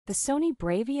The Sony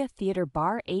BRAVIA Theater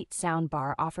Bar 8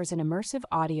 soundbar offers an immersive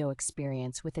audio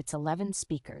experience with its 11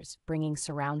 speakers, bringing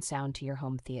surround sound to your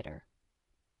home theater.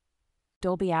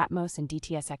 Dolby Atmos and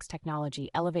DTS technology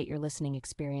elevate your listening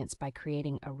experience by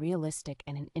creating a realistic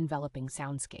and an enveloping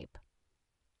soundscape.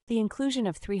 The inclusion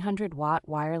of 300-watt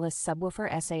wireless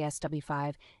subwoofer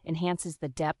SASW5 enhances the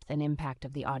depth and impact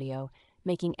of the audio,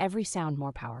 making every sound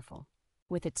more powerful.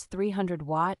 With its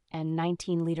 300-watt and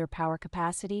 19-liter power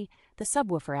capacity, the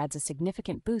subwoofer adds a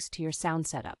significant boost to your sound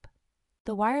setup.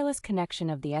 The wireless connection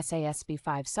of the SASW5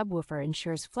 subwoofer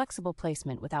ensures flexible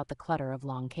placement without the clutter of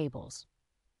long cables.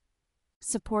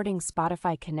 Supporting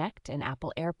Spotify Connect and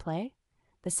Apple AirPlay,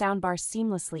 the soundbar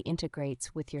seamlessly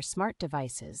integrates with your smart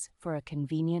devices for a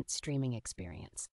convenient streaming experience.